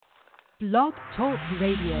Blog Talk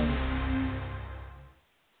Radio.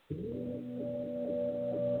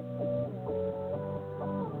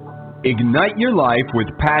 Ignite your life with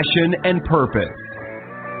passion and purpose.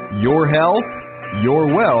 Your health,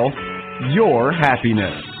 your wealth, your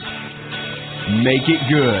happiness. Make it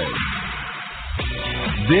good.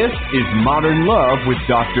 This is Modern Love with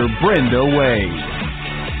Dr. Brenda Wade.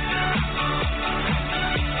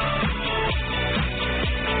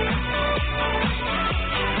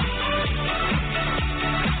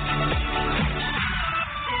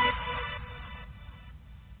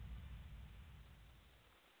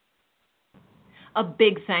 A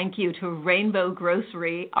big thank you to Rainbow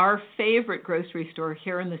Grocery, our favorite grocery store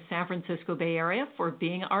here in the San Francisco Bay Area, for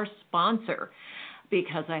being our sponsor,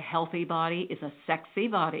 because a healthy body is a sexy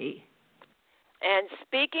body. And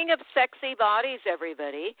speaking of sexy bodies,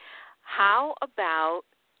 everybody, how about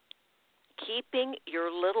keeping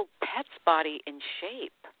your little pet's body in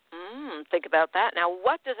shape? Think about that. Now,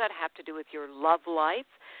 what does that have to do with your love life?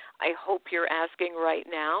 I hope you're asking right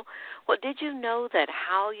now. Well, did you know that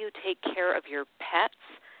how you take care of your pets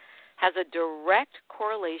has a direct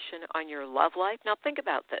correlation on your love life? Now, think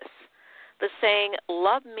about this. The saying,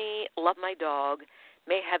 love me, love my dog,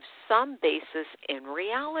 may have some basis in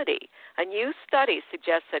reality. A new study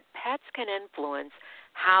suggests that pets can influence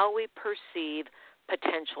how we perceive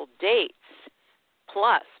potential dates.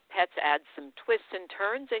 Plus, pets add some twists and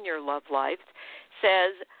turns in your love life,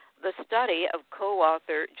 says the study of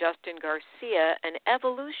co-author Justin Garcia, an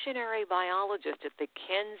evolutionary biologist at the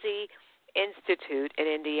Kinsey Institute in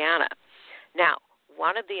Indiana. Now,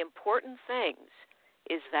 one of the important things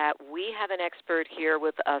is that we have an expert here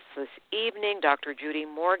with us this evening, Dr. Judy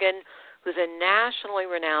Morgan, who's a nationally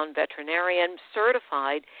renowned veterinarian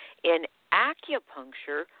certified in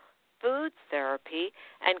acupuncture, food therapy,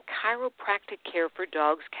 and chiropractic care for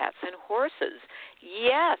dogs, cats, and horses.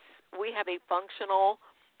 Yes, we have a functional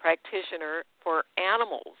practitioner for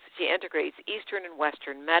animals. She integrates Eastern and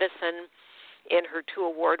Western medicine in her 2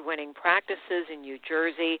 award-winning practices in New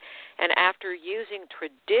Jersey. And after using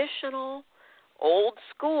traditional,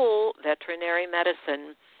 old-school veterinary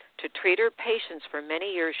medicine to treat her patients for many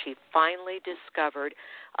years, she finally discovered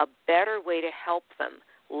a better way to help them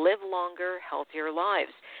live longer, healthier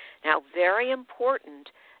lives. Now, very important,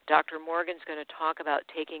 Dr. Morgan's going to talk about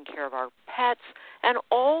taking care of our pets and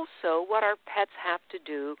also what our pets have to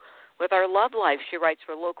do with our love life. She writes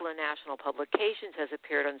for local and national publications, has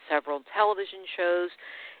appeared on several television shows,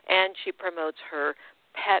 and she promotes her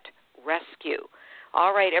pet rescue.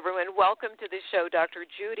 All right, everyone, welcome to the show, Dr.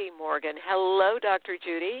 Judy Morgan. Hello, Dr.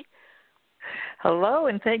 Judy. Hello,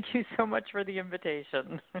 and thank you so much for the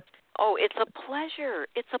invitation. Oh, it's a pleasure.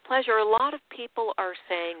 It's a pleasure. A lot of people are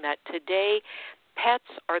saying that today pets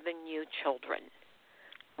are the new children.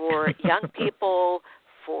 For young people,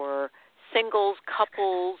 for singles,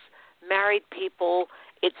 couples, married people,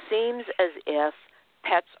 it seems as if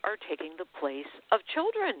pets are taking the place of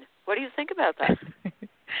children. What do you think about that?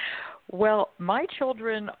 Well, my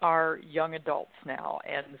children are young adults now,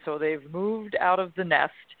 and so they've moved out of the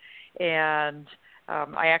nest, and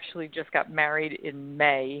I actually just got married in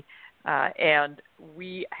May, and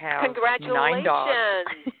we have 9 dogs.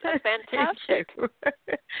 Congratulations. That's fantastic.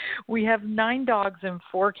 We have 9 dogs and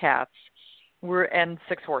 4 cats and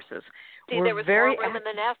 6 horses. See, there was more room in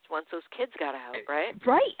the nest once those kids got out, right?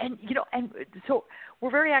 Right, and so we're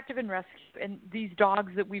very active in rescue, and these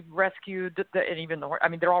dogs that we've rescued, and even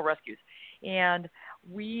they're all rescues, and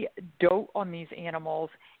we dote on these animals,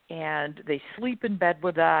 and they sleep in bed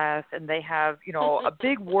with us, and they have, a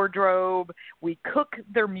big wardrobe. We cook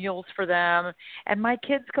their meals for them, and my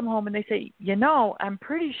kids come home and they say, I'm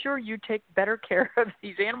pretty sure you take better care of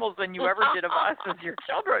these animals than you ever did of us as your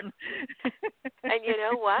children. And you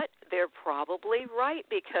know what? They're probably right,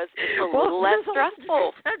 because it's a little less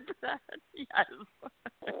stressful. Yes.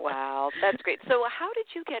 Wow, that's great. So how did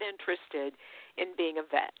you get interested in being a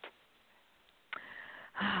vet?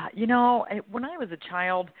 When I was a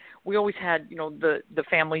child, we always had, the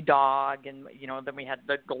family dog, and, then we had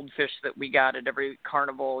the goldfish that we got at every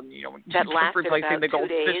carnival, and, that lasted about the 2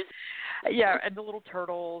 days. Yeah, and the little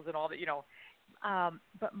turtles and all that,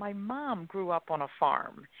 But my mom grew up on a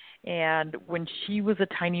farm, and when she was a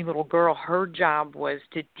tiny little girl, her job was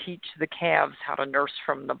to teach the calves how to nurse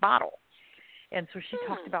from the bottle. And so she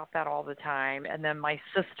talked about that all the time. And then my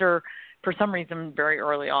sister, for some reason, very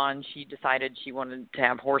early on, she decided she wanted to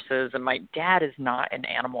have horses. And my dad is not an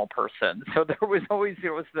animal person. So there was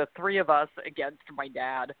the 3 of us against my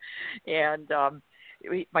dad. And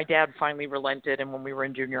my dad finally relented, and when we were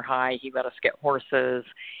in junior high, he let us get horses.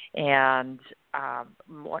 And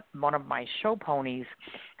one of my show ponies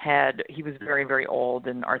he was very, very old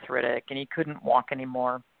and arthritic, and he couldn't walk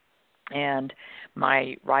anymore. And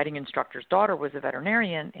my riding instructor's daughter was a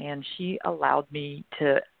veterinarian, and she allowed me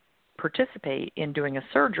to participate in doing a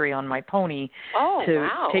surgery on my pony to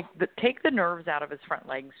take the nerves out of his front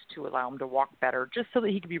legs to allow him to walk better, just so that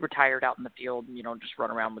he could be retired out in the field and, just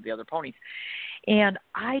run around with the other ponies. And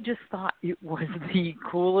I just thought it was the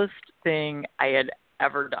coolest thing I had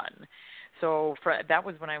ever done. So that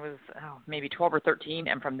was when I was maybe 12 or 13,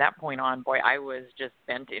 and from that point on, boy, I was just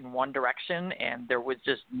bent in one direction, and there was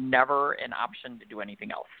just never an option to do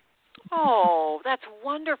anything else. Oh, that's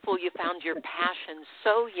wonderful. You found your passion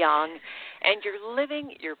so young, and you're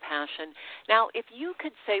living your passion. Now, if you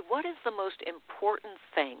could say, what is the most important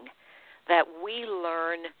thing that we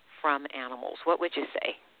learn from animals, what would you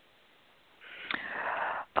say?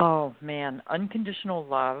 Oh, man, unconditional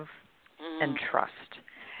love and trust.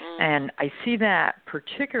 And I see that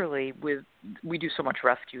particularly we do so much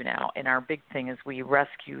rescue now, and our big thing is we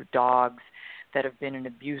rescue dogs that have been in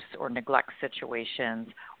abuse or neglect situations,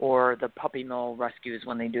 or the puppy mill rescues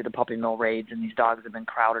when they do the puppy mill raids, and these dogs have been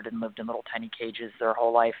crowded and lived in little tiny cages their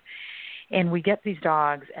whole life. And we get these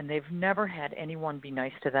dogs, and they've never had anyone be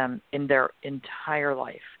nice to them in their entire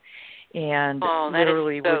life. And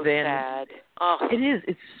literally that is so within sad. Oh. It is.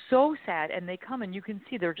 It's so sad. And they come and you can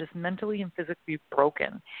see they're just mentally and physically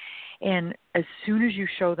broken. And as soon as you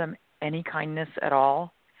show them any kindness at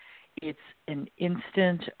all, it's an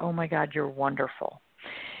instant, oh my God, you're wonderful.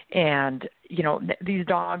 And, these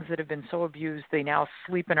dogs that have been so abused, they now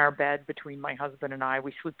sleep in our bed between my husband and I.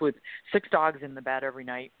 We sleep with 6 dogs in the bed every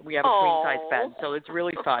night. We have a queen-size bed, so it's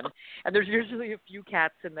really fun. And there's usually a few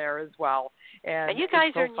cats in there as well. And you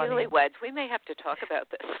guys are funny. Newlyweds. We may have to talk about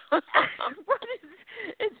this.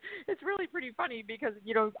 It's really pretty funny because,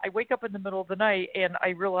 I wake up in the middle of the night and I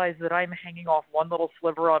realize that I'm hanging off one little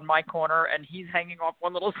sliver on my corner and he's hanging off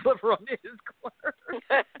one little sliver on his corner.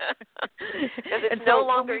 Because it's no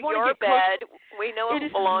longer your bed. We know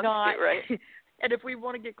it belongs to you, right? And if we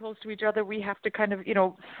want to get close to each other, we have to kind of,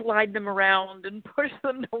 slide them around and push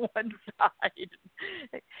them to one side.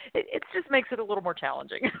 It just makes it a little more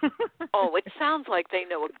challenging. Oh, it sounds like they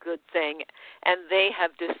know a good thing, and they have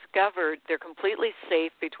discovered they're completely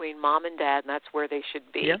safe between mom and dad, and that's where they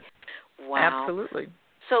should be. Yeah, wow. Absolutely.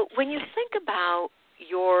 So when you think about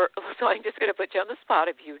so I'm just going to put you on the spot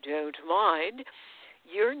if you don't mind,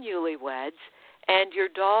 you're newlyweds, and your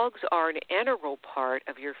dogs are an integral part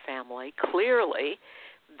of your family, clearly,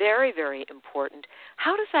 very, very important.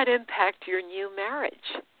 How does that impact your new marriage?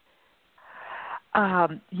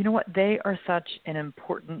 You know what? They are such an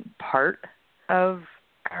important part of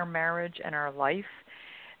our marriage and our life.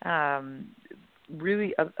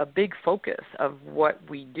 Really a big focus of what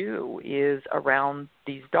we do is around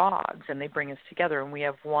these dogs, and they bring us together. And we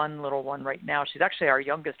have one little one right now. She's actually our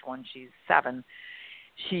youngest one. She's 7.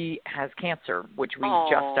 She has cancer, which we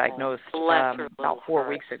just diagnosed about 4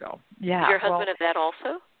 weeks ago. Yeah. Is your husband a vet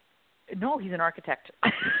also? No, he's an architect.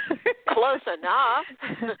 Close enough.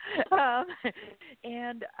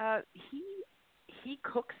 And he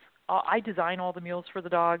cooks. I design all the meals for the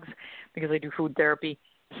dogs because I do food therapy.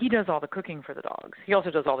 He does all the cooking for the dogs. He also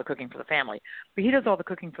does all the cooking for the family, but he does all the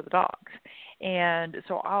cooking for the dogs. And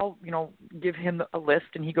so I'll, give him a list,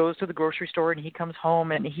 and he goes to the grocery store and he comes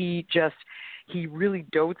home and he really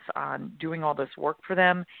dotes on doing all this work for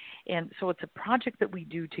them. And so it's a project that we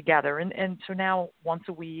do together. And so now once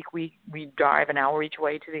a week we drive an hour each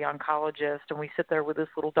way to the oncologist, and we sit there with this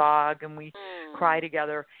little dog and we cry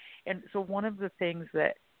together. And so one of the things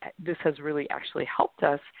that this has really actually helped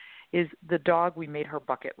us is the dog, we made her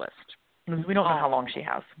bucket list. We don't know how long she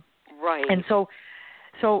has. Right. And so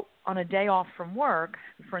on a day off from work,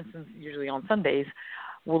 for instance, usually on Sundays,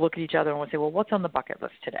 we'll look at each other and we'll say, well, what's on the bucket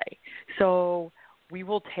list today? So we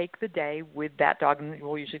will take the day with that dog, and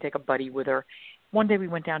we'll usually take a buddy with her. One day we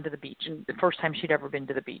went down to the beach, and the first time she'd ever been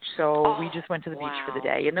to the beach. So we just went to the beach for the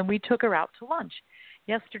day, and then we took her out to lunch.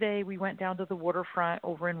 Yesterday, we went down to the waterfront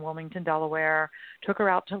over in Wilmington, Delaware, took her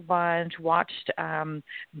out to lunch, watched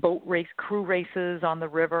crew races on the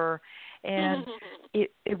river, and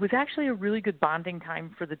it was actually a really good bonding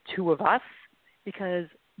time for the two of us, because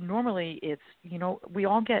normally it's, we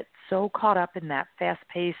all get so caught up in that fast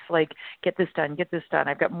pace, like, get this done.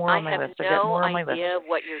 I've got more on my list. I've got more on my list. I have no idea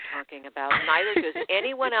what you're talking about. Neither does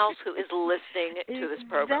anyone else who is listening to this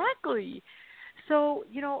program. Exactly. So,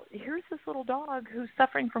 here's this little dog who's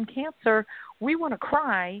suffering from cancer. We want to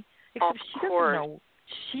cry, except she doesn't know.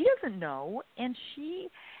 She doesn't know, and she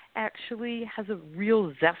actually has a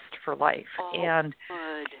real zest for life, and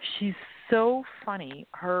good. she's so funny.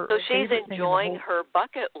 So she's enjoying her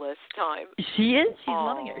bucket list time. She is. She's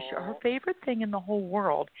loving it. Her favorite thing in the whole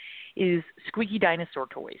world is squeaky dinosaur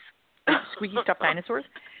toys, squeaky stuffed dinosaurs.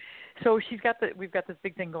 So we've got this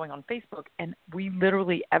big thing going on Facebook, and we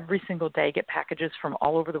literally every single day get packages from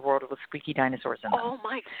all over the world with squeaky dinosaurs in them. Oh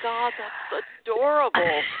my God, that's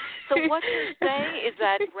adorable. So what you're saying is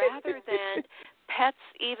that rather than pets,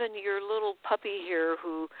 even your little puppy here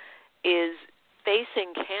who is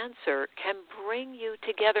facing cancer, can bring you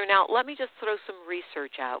together. Now, let me just throw some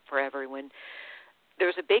research out for everyone.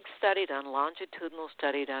 There's a big study done, longitudinal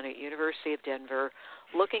study done at University of Denver,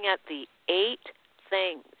 looking at the 8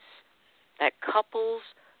 things that couples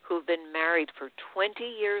who've been married for 20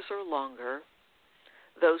 years or longer,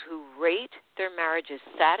 those who rate their marriage as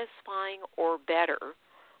satisfying or better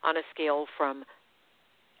on a scale from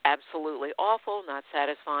absolutely awful, not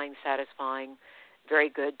satisfying, satisfying, very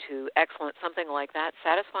good to excellent, something like that,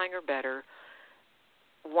 satisfying or better.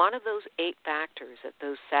 One of those 8 factors that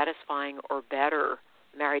those satisfying or better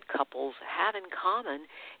married couples have in common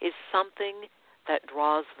is something that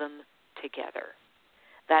draws them together.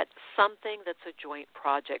 That's something that's a joint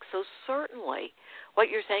project. So certainly what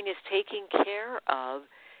you're saying is taking care of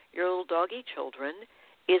your little doggy children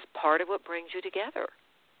is part of what brings you together.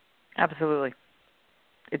 Absolutely.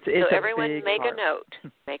 It's so everyone make part. a note.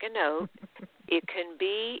 Make a note. It can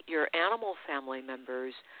be your animal family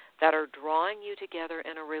members that are drawing you together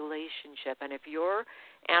in a relationship. And if your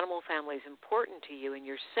animal family is important to you and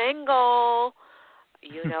you're single,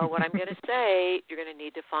 you know what I'm going to say. You're going to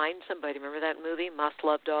need to find somebody. Remember that movie, Must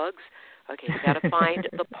Love Dogs? Okay, you've got to find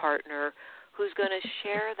the partner who's going to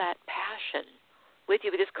share that passion with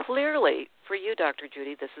you. Because clearly, for you, Dr.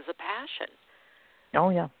 Judy, this is a passion. Oh,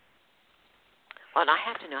 yeah. Well, and I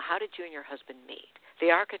have to know, how did you and your husband meet? The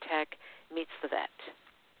architect meets the vet.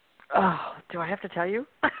 Oh, do I have to tell you?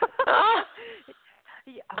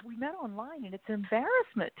 Yeah, we met online, and it's an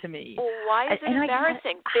embarrassment to me. Well, why is it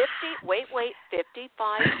embarrassing? 55%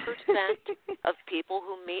 of people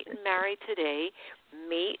who meet and marry today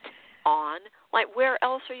meet on, like, where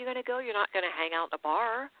else are you going to go? You're not going to hang out in a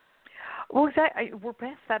bar. Well, exactly. We're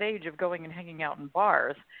past that age of going and hanging out in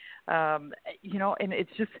bars. You know, and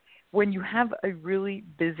it's just when you have a really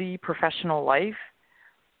busy professional life,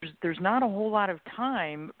 there's not a whole lot of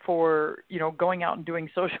time for, you know, going out and doing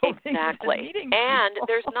social things and meeting and people.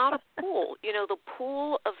 There's not a pool. You know, the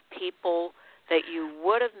pool of people that you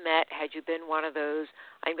would have met had you been one of those,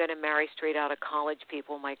 I'm going to marry straight out of college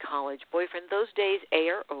people, my college boyfriend. Those days, A,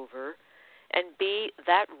 are over, and B,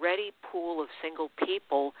 that ready pool of single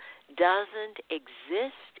people doesn't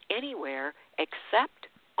exist anywhere except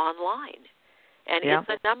online. And It's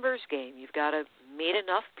a numbers game. You've got to meet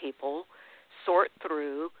enough people, sort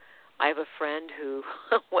through. I have a friend who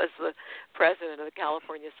was the president of the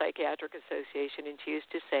California Psychiatric Association, and she used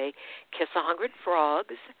to say, kiss 100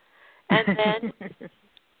 frogs, and then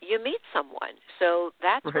you meet someone. So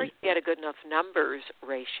that's where you get a good enough numbers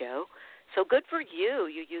ratio. So good for you.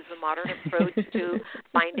 You use the modern approach to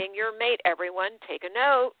finding your mate. Everyone, take a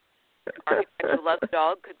note. Architect who loves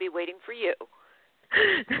dog could be waiting for you.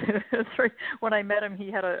 That's right. When I met him, he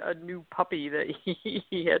had a new puppy that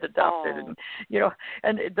he had adopted, and you know,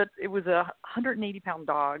 and it was a 180-pound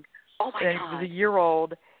dog. Oh my and God! He was a year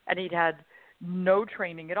old, and he'd had no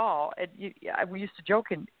training at all. And we used to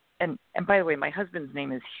joke, and by the way, my husband's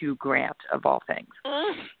name is Hugh Grant, of all things.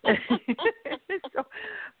 So,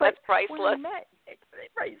 that's priceless. When we met,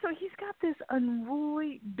 right? So he's got this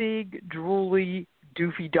unruly, big, drooly,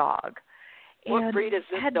 doofy dog. What breed is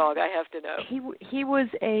this dog? I have to know. He was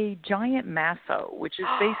a giant Masso, which is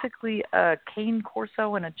basically a cane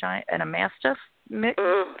Corso and a Mastiff mix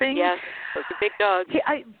thing. Yes, those are big dogs.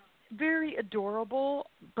 Very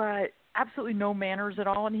adorable, but absolutely no manners at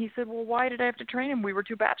all. And he said, "Well, why did I have to train him? We were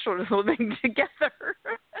 2 bachelors living together."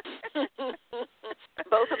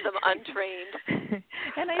 Both of them untrained.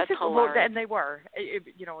 And I That's said, hilarious. "Well," and they were,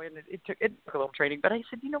 you know, and it took a little training. But I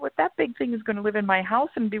said, "You know what? That big thing is going to live in my house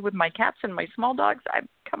and be with my cats and my small dogs.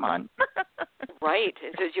 Come on." Right.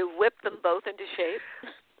 And did you whip them both into shape?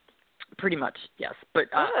 Pretty much, yes. But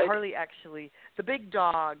Harley actually, the big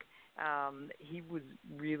dog, he was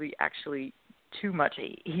really actually too much.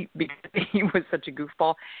 Because he was such a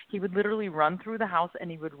goofball. He would literally run through the house, and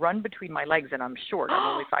he would run between my legs, and I'm short. I'm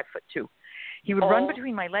only 5'2". He would run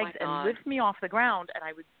between my legs and lift me off the ground, and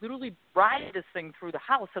I would literally ride this thing through the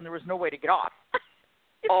house, and there was no way to get off.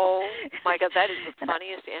 Oh, my God, that is the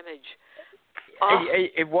funniest image. Oh.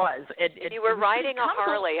 It was. You were riding a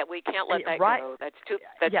Harley. We can't let that go. That's too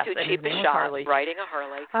cheap a shot. Harley. Riding a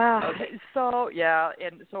Harley. Okay. So yeah,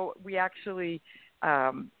 and so we actually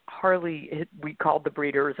Harley. We called the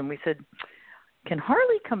breeders and we said, "Can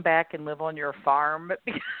Harley come back and live on your farm?"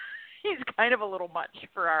 Because he's kind of a little much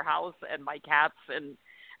for our house and my cats and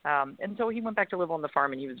so he went back to live on the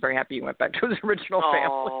farm, and he was very happy he went back to his original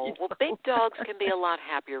family. Well, big dogs can be a lot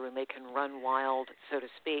happier when they can run wild, so to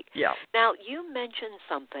speak. Yeah. Now, you mentioned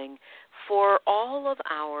something for all of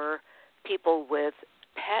our people with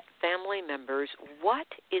pet family members. What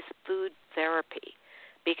is food therapy?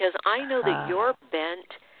 Because I know that your bent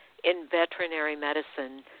in veterinary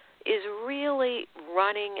medicine is really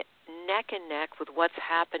running neck and neck with what's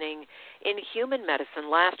happening in human medicine.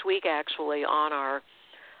 Last week, actually, on our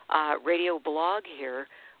radio blog here,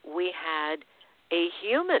 we had a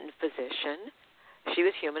human physician. She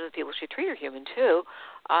was human, the people she treated are human too,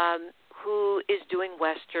 who is doing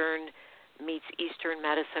Western meets Eastern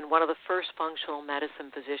medicine, one of the first functional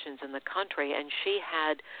medicine physicians in the country, and she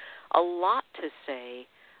had a lot to say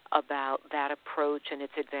about that approach and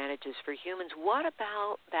its advantages for humans. What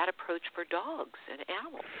about that approach for dogs and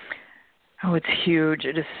animals? Oh, it's huge.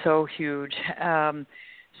 It is so huge.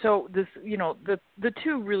 So this, the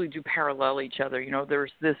two really do parallel each other.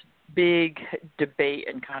 There's this big debate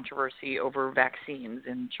and controversy over vaccines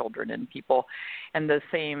in children and people, and the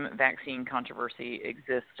same vaccine controversy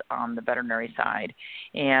exists on the veterinary side.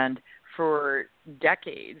 And for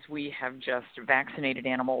decades, we have just vaccinated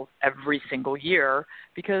animals every single year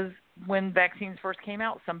because when vaccines first came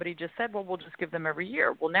out, somebody just said, well, we'll just give them every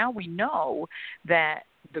year. Well, now we know that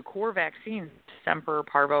the core vaccines, distemper,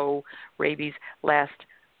 parvo, rabies, last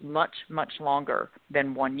much, much longer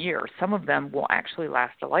than 1 year. Some of them will actually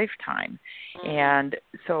last a lifetime. And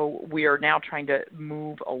so we are now trying to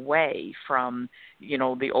move away from,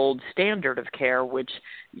 the old standard of care, which,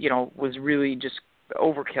 was really just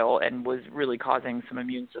overkill and was really causing some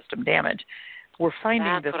immune system damage. We're finding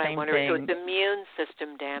That's the what same I wonder. thing. So it's immune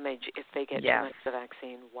system damage if they get too much of the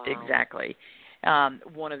vaccine. Wow. Exactly.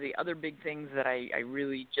 One of the other big things that I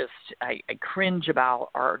really I cringe about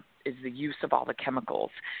is the use of all the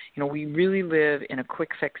chemicals. We really live in a quick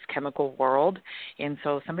fix chemical world, and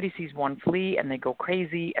so somebody sees one flea and they go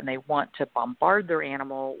crazy and they want to bombard their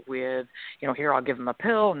animal with, here, I'll give them a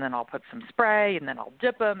pill and then I'll put some spray and then I'll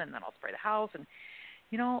dip them and then I'll spray the house. And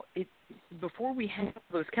before we have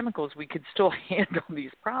those chemicals, we could still handle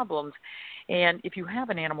these problems. And if you have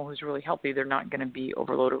an animal who's really healthy, they're not going to be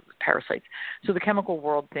overloaded with parasites. So the chemical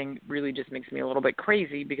world thing really just makes me a little bit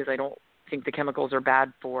crazy because I don't think the chemicals are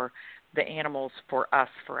bad for the animals, for us,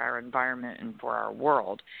 for our environment, and for our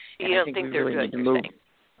world. And you don't I think we really they're need good, to you're move.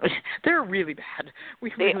 saying? They're really bad.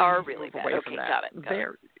 They are really bad. Away Okay, from that. got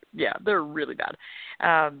it. They're really bad.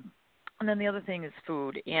 And then the other thing is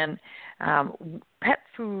food. And pet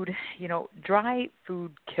food, dry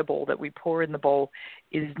food kibble that we pour in the bowl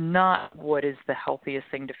is not what is the healthiest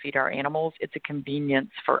thing to feed our animals. It's a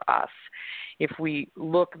convenience for us. If we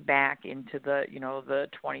look back into the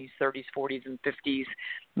 20s, 30s, 40s, and 50s,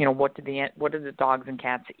 what did the dogs and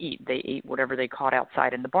cats eat? They ate whatever they caught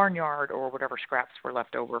outside in the barnyard or whatever scraps were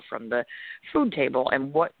left over from the food table.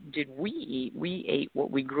 And what did we eat? We ate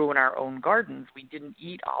what we grew in our own gardens. We didn't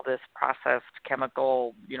eat all this processed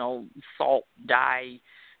chemical, salt, dye,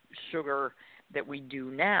 sugar that we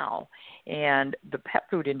do now. And the pet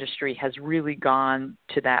food industry has really gone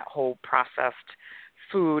to that whole processed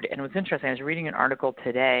food. And it was interesting. I was reading an article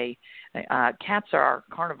today. Cats are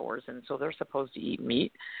carnivores, and so they're supposed to eat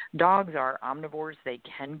meat. Dogs are omnivores. They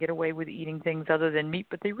can get away with eating things other than meat,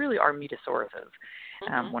 but they really are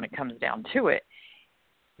meatosauruses when it comes down to it.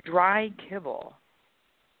 Dry kibble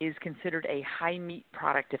is considered a high meat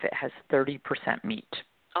product if it has 30% meat.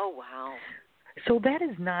 Oh, wow. So that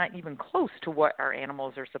is not even close to what our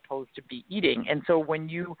animals are supposed to be eating. And so when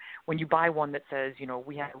you buy one that says,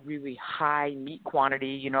 we have a really high meat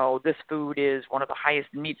quantity, this food is one of the highest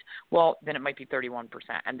in meats, well, then it might be 31%.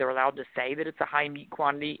 And they're allowed to say that it's a high meat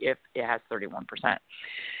quantity if it has 31%.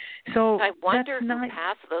 So I wonder who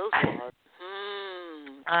passed those laws.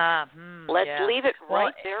 Let's leave it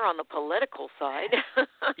right there on the political side.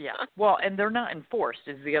 Yeah. Well, and they're not enforced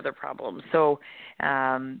is the other problem. So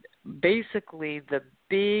basically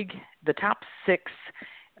the top 6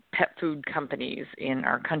 pet food companies in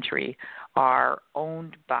our country are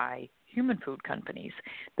owned by human food companies.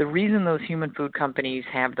 The reason those human food companies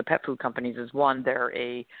have the pet food companies is, one, they're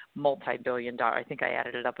a multi-billion-dollar, I think I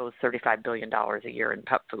added it up, it was $35 billion a year in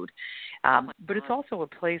pet food. But it's also a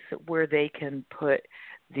place where they can put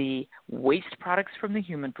the waste products from the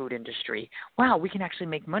human food industry. Wow, we can actually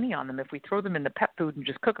make money on them if we throw them in the pet food and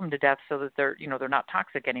just cook them to death so that they're not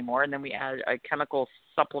toxic anymore. And then we add a chemical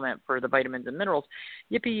supplement for the vitamins and minerals.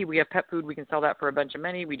 Yippee, we have pet food. We can sell that for a bunch of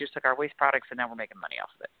money. We just took our waste products and now we're making money off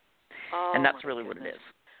of it. And that's really what it is.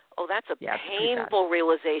 Oh, that's a painful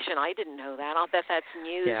realization. I didn't know that. I'll bet that's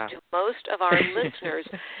news to most of our listeners.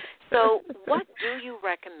 So what do you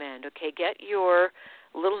recommend? Okay, get your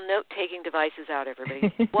little note-taking devices out,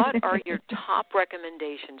 everybody. What are your top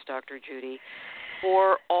recommendations, Dr. Judy,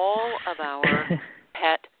 for all of our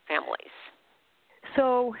pet families?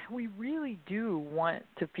 So we really do want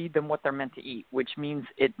to feed them what they're meant to eat, which means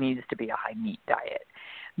it needs to be a high-meat diet.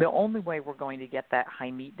 The only way we're going to get that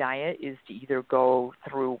high-meat diet is to either go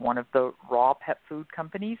through one of the raw pet food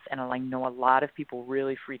companies, and I know a lot of people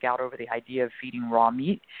really freak out over the idea of feeding raw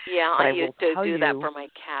meat. Yeah, I used to do that for my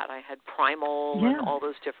cat. I had Primal and all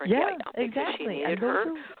those different because she needed her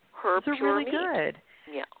pure really meat. Good.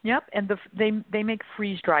 Yeah. Yep, and they make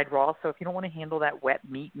freeze-dried raw, so if you don't want to handle that wet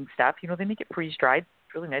meat and stuff, they make it freeze-dried.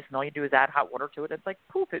 It's really nice, and all you do is add hot water to it. It's like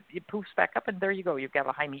poof, it poofs back up, and there you go. You've got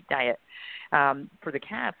a high-meat diet. For the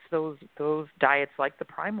cats, those diets like the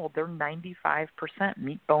Primal, they're 95%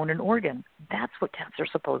 meat, bone, and organ. That's what cats are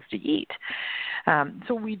supposed to eat.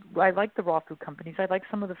 So I like the raw food companies. I like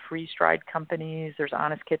some of the freeze-dried companies. There's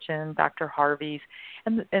Honest Kitchen, Dr. Harvey's.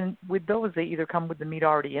 And with those, they either come with the meat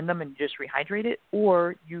already in them and you just rehydrate it,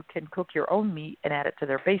 or you can cook your own meat and add it to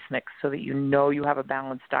their base mix so that you have a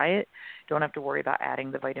balanced diet. Don't have to worry about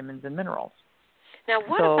adding the vitamins and minerals. Now,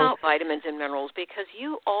 what about vitamins and minerals? Because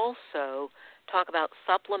you also talk about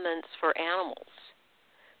supplements for animals.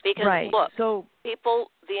 Because, look,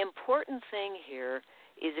 people, the important thing here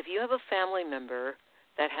is if you have a family member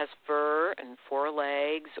that has fur and 4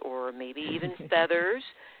 legs or maybe even feathers,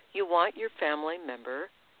 you want your family member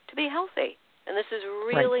to be healthy. And this is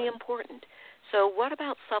really important. So what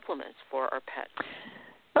about supplements for our pets?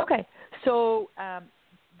 Okay. So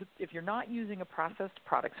if you're not using a processed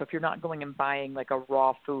product, so if you're not going and buying like a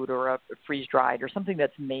raw food or a freeze-dried or something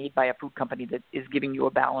that's made by a food company that is giving you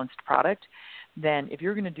a balanced product, then if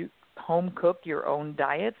you're going to home cook your own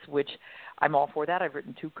diets, which I'm all for that. I've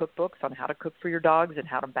written 2 cookbooks on how to cook for your dogs and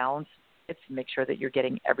how to balance it to make sure that you're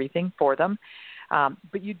getting everything for them.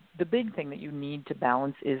 But the big thing that you need to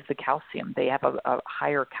balance is the calcium. They have a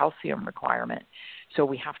higher calcium requirement. So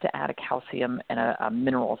we have to add a calcium and a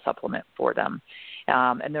mineral supplement for them.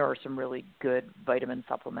 And there are some really good vitamin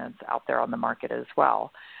supplements out there on the market as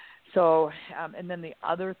well. So, and then the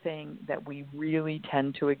other thing that we really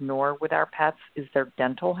tend to ignore with our pets is their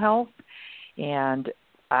dental health. And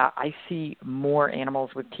I see more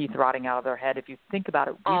animals with teeth rotting out of their head. If you think about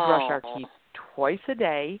it, we brush our teeth twice a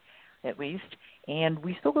day at least, and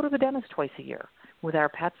we still go to the dentist twice a year. With our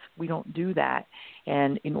pets, we don't do that.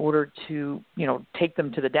 And in order to, take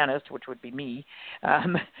them to the dentist, which would be me,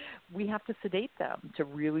 we have to sedate them to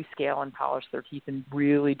really scale and polish their teeth and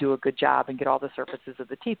really do a good job and get all the surfaces of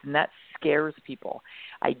the teeth. And that scares people.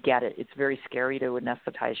 I get it. It's very scary to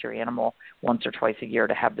anesthetize your animal once or twice a year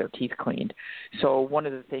to have their teeth cleaned. So one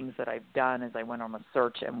of the things that I've done is I went on a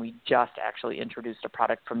search and we just actually introduced a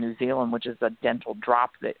product from New Zealand, which is a dental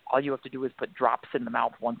drop that all you have to do is put drops in the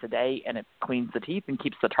mouth once a day and it cleans the teeth and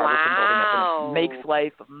keeps the tartar from building up, and it makes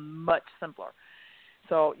life much simpler.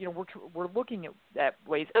 So, we're looking at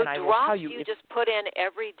ways, so and I will tell you, you just put in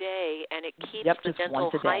every day, and it keeps the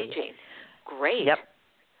dental hygiene. Great. Yep.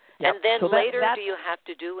 And then so later, do you have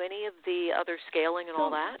to do any of the other scaling and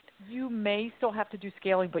all that? You may still have to do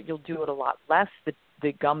scaling, but you'll do it a lot less.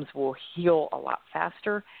 The gums will heal a lot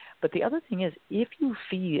faster. But the other thing is, if you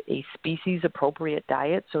feed a species-appropriate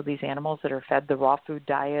diet, so these animals that are fed the raw food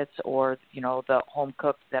diets or, the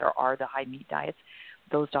home-cooked that are the high-meat diets,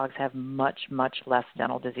 those dogs have much, much less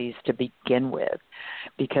dental disease to begin with,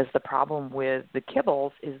 because the problem with the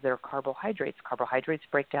kibbles is their carbohydrates. Carbohydrates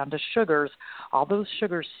break down to sugars. All those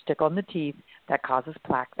sugars stick on the teeth. That causes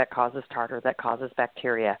plaque, that causes tartar, that causes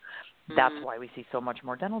bacteria. That's why we see so much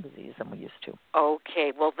more dental disease than we used to.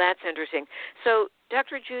 Okay, well, that's interesting. So,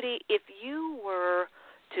 Dr. Judy, if you were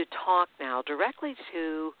to talk now directly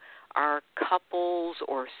to our couples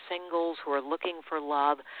or singles who are looking for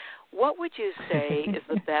love, what would you say is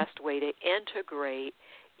the best way to integrate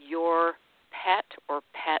your pet or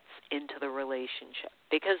pets into the relationship?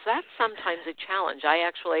 Because that's sometimes a challenge. I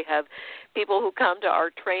actually have people who come to our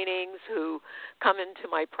trainings, who come into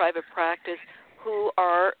my private practice, who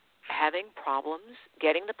are having problems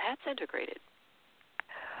getting the pets integrated?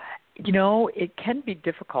 It can be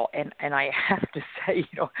difficult, and I have to say,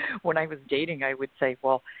 when I was dating, I would say,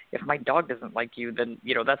 well, if my dog doesn't like you, then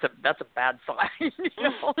that's a bad sign.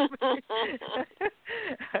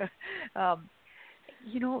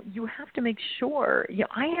 You have to make sure.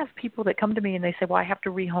 I have people that come to me and they say, well, I have to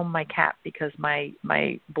rehome my cat because my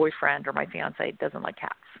boyfriend or my fiance doesn't like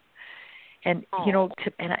cats. And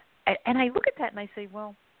and I look at that and I say,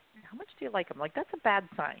 well, how much do you like him? Like, that's a bad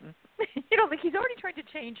sign. Like, he's already trying to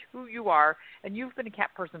change who you are, and you've been a cat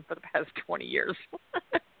person for the past 20 years.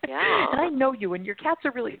 Yeah. And I know you, and your cats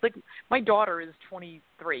are really, like, my daughter is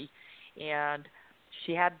 23, and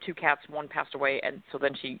she had 2 cats. One passed away, and so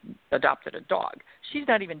then she adopted a dog. She's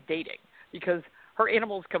not even dating because her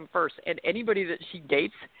animals come first, and anybody that she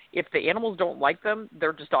dates, if the animals don't like them,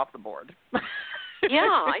 they're just off the board. Yeah,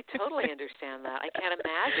 I totally understand that. I can't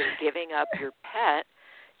imagine giving up your pet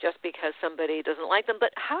just because somebody doesn't like them. But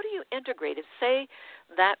how do you integrate it? Say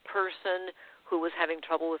that person who was having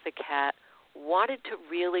trouble with a cat wanted to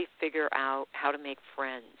really figure out how to make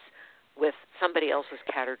friends with somebody else's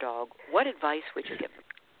cat or dog. What advice would you give them?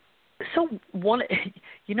 So one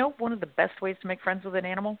of the best ways to make friends with an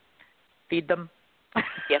animal? Feed them.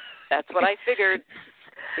 Yes, that's what I figured,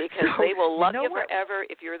 because they will love you forever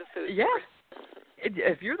if you're the food source.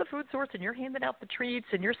 If you're the food source and you're handing out the treats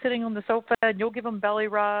and you're sitting on the sofa and you'll give them belly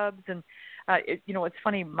rubs and it's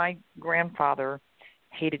funny. My grandfather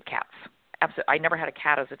hated cats. Absolutely, I never had a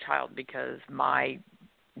cat as a child because my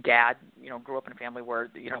dad, grew up in a family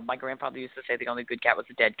where my grandfather used to say the only good cat was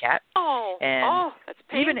a dead cat. That's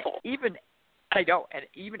painful. Even I know, and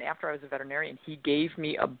even after I was a veterinarian, he gave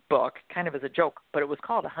me a book, kind of as a joke, but it was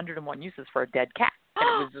called 101 Uses for a Dead Cat,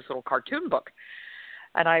 and it was this little cartoon book.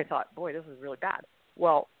 And I thought, boy, this is really bad.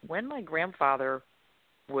 Well, when my grandfather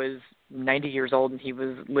was 90 years old and he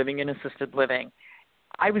was living in assisted living,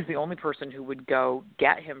 I was the only person who would go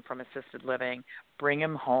get him from assisted living, bring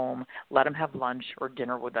him home, let him have lunch or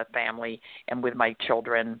dinner with the family and with my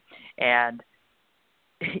children. And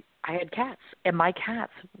I had cats. And my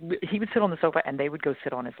cats, he would sit on the sofa and they would go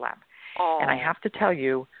sit on his lap. Aww. And I have to tell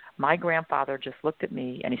you, my grandfather just looked at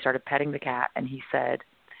me and he started petting the cat and he said,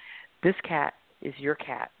 this cat is your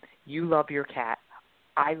cat. You love your cat.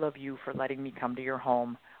 I love you for letting me come to your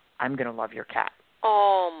home. I'm going to love your cat.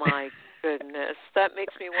 Oh, my goodness. That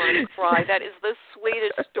makes me want to cry. That is the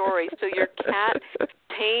sweetest story. So your cat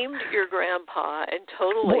tamed your grandpa and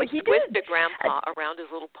totally twisted grandpa around his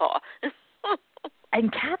little paw.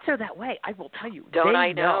 And cats are that way. I will tell you. Don't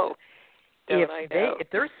I know? If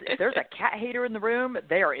there's a cat hater in the room,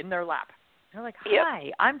 they are in their lap. They're like, hi,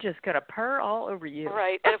 yep. I'm just going to purr all over you.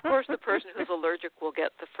 Right. And, of course, the person who's allergic will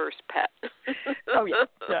get the first pet. Oh,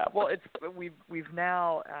 yeah. Well, we've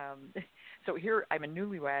now so here I'm a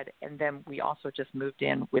newlywed, and then we also just moved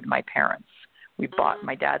in with my parents. We bought,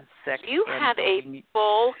 my dad's sick. You have a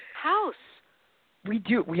full house. We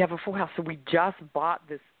do. We have a full house. So we just bought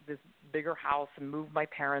this bigger house and moved my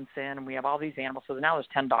parents in, and we have all these animals. So now there's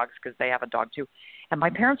 10 dogs because they have a dog, too. And my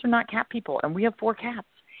parents are not cat people, and we have 4 cats.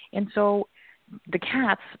 And so the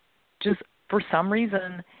cats, just for some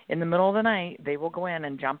reason, in the middle of the night, they will go in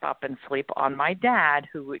and jump up and sleep on my dad,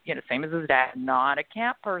 who, same as his dad, not a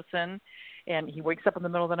cat person. And he wakes up in the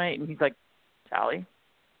middle of the night and he's like, Sally,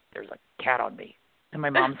 there's a cat on me. And my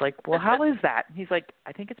mom's like, well, how is that? And he's like,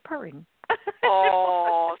 I think it's purring.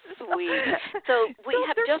 Oh, sweet. So we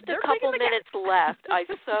have just a couple minutes left. I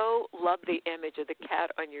so love the image of the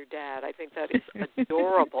cat on your dad. I think that is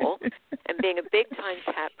adorable. And being a big-time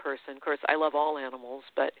cat person, of course, I love all animals,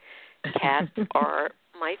 but cats are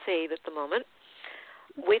my fave at the moment.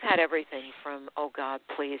 We've had everything from, oh, God,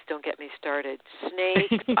 please, don't get me started.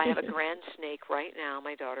 Snake. I have a grand snake right now.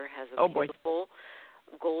 My daughter has a beautiful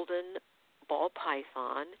golden ball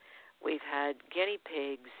python. We've had guinea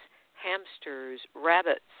pigs, hamsters,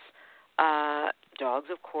 rabbits, dogs,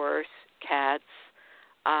 of course, cats.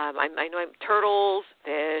 I know turtles,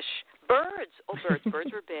 fish, birds. Oh, birds.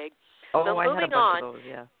 Birds were big. Oh, so I moving had a bunch of those,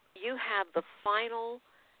 yeah. You have the final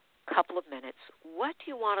couple of minutes. What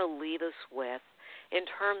do you want to leave us with in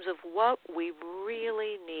terms of what we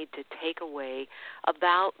really need to take away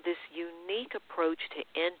about this unique approach to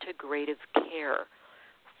integrative care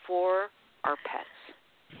for our pets?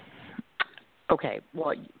 Okay,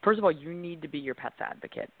 well, first of all, you need to be your pet's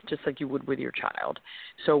advocate, just like you would with your child.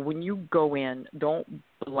 So when you go in,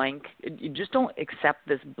 just don't accept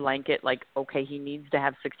this blanket like, okay, he needs to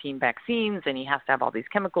have 16 vaccines and he has to have all these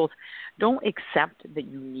chemicals. Don't accept that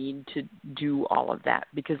you need to do all of that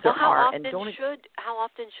because how often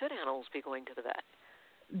should animals be going to the vet?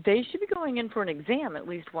 they should be going in for an exam at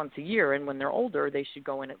least once a year, and when they're older, they should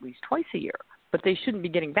go in at least twice a year. But they shouldn't be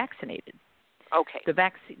getting vaccinated. Okay. The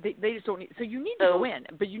vaccine, they just don't need. So you need to go in,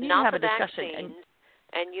 but you need to have a discussion.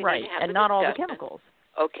 And you right, need to have and the not discussion. all the chemicals.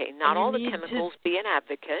 Okay, not all the chemicals. Be an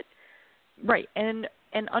advocate. Right, and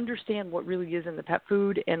understand what really is in the pet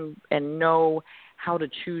food, and know how to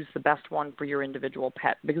choose the best one for your individual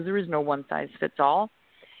pet, because there is no one size fits all.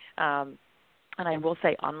 And I will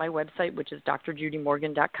say on my website, which is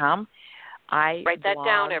drjudymorgan.com, I write that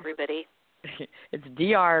down, everybody. It's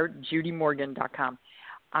drjudymorgan.com.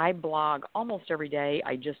 I blog almost every day.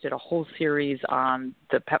 I just did a whole series on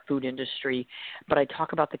the pet food industry, but I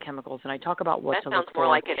talk about the chemicals and I talk about what to look for. That sounds more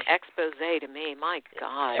like an expose to me. My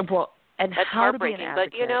God. Well, and that's how heartbreaking. To be an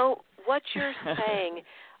advocate. But you know what you're saying.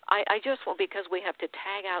 I just want, because we have to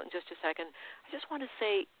tag out in just a second. I just want to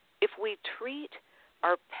say, if we treat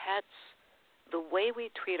our pets the way we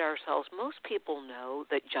treat ourselves, most people know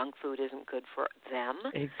that junk food isn't good for them.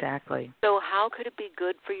 Exactly. So how could it be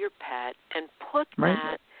good for your pet? And put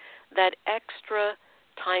that extra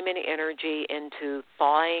time and energy into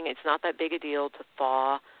thawing. It's not that big a deal to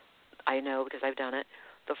thaw. I know because I've done it.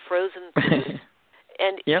 The frozen food.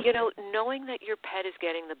 And, you know, knowing that your pet is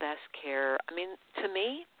getting the best care, I mean, to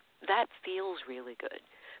me, that feels really good.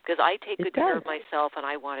 Because I take good care of myself, and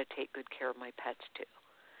I want to take good care of my pets, too.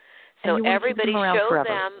 So everybody show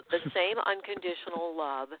them the same unconditional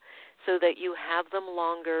love so that you have them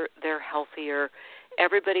longer, they're healthier.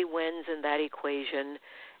 Everybody wins in that equation.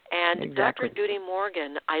 And Dr. Judy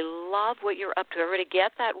Morgan, I love what you're up to. Everybody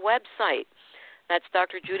get that website. That's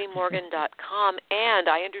drjudymorgan.com. And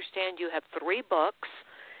I understand you have 3 books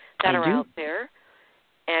that are out there,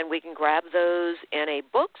 and we can grab those in a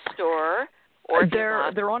bookstore. Or they're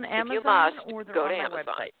on Amazon, or they're go on to my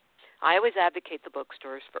Amazon. website. I always advocate the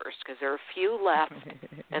bookstores first because there are a few left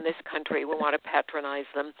in this country. We want to patronize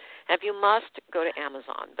them. And if you must, go to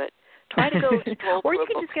Amazon. But try to go stroll or through you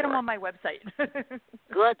can a just get them on my website.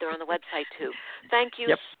 Good. They're on the website, too. Thank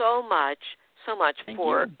you so much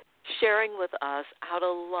for sharing with us how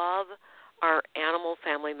to love our animal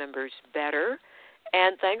family members better.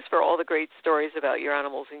 And thanks for all the great stories about your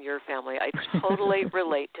animals and your family. I totally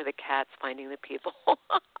relate to the cats finding the people.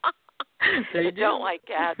 I don't like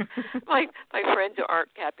cats. My friends who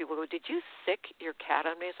aren't cat people go, "Did you sick your cat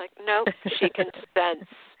on me?" It's like, no, she can sense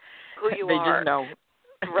who you are. They just know.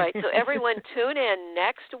 Right. So everyone tune in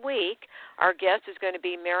next week. Our guest is going to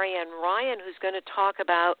be Marianne Ryan, who's going to talk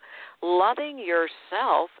about loving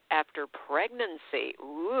yourself after pregnancy.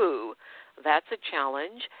 Ooh, that's a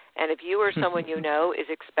challenge. And if you or someone you know is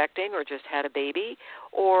expecting or just had a baby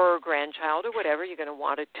or grandchild or whatever, you're going to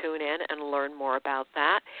want to tune in and learn more about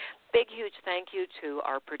that. Big, huge thank you to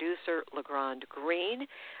our producer, LeGrand Green,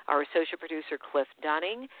 our associate producer, Cliff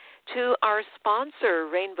Dunning, to our sponsor,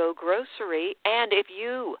 Rainbow Grocery. And if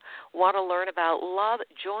you want to learn about love,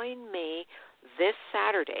 join me this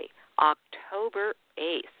Saturday, October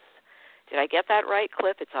 8th. Did I get that right,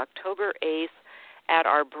 Cliff? It's October 8th at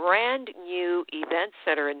our brand new event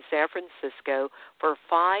center in San Francisco for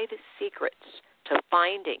 5 secrets to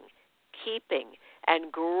finding, keeping, and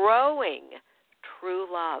growing true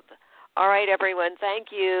love. All right, everyone.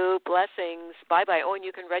 Thank you. Blessings. Bye-bye. Oh, and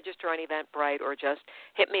you can register on Eventbrite or just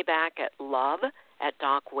hit me back at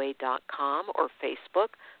love@docwade.com or Facebook,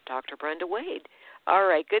 Dr. Brenda Wade. All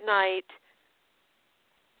right. Good night.